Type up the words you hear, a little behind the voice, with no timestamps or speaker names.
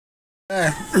Okay.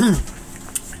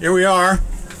 Here we are.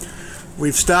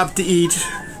 We've stopped to eat.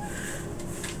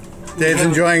 Dave's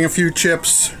enjoying a few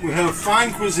chips. We have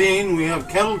fine cuisine, we have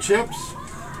kettle chips,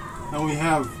 and we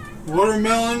have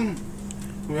watermelon,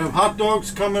 we have hot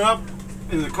dogs coming up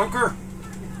in the cooker.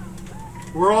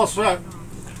 We're all set.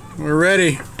 We're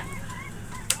ready.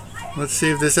 Let's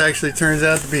see if this actually turns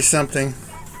out to be something.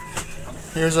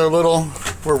 Here's our little,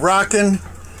 we're rocking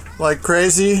like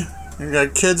crazy. We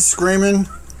got kids screaming.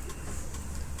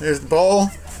 There's the bowl.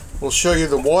 We'll show you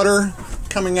the water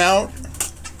coming out.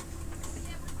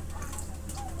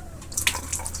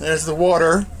 There's the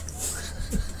water.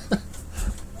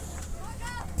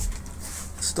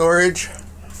 Storage,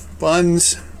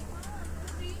 buns.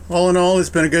 All in all, it's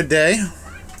been a good day.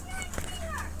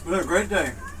 It's been a great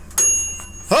day.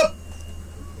 Up!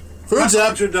 Food's up.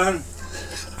 Hot dogs are done.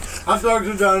 Hot dogs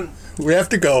are done. We have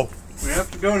to go. We have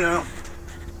to go now.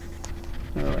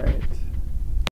 All right.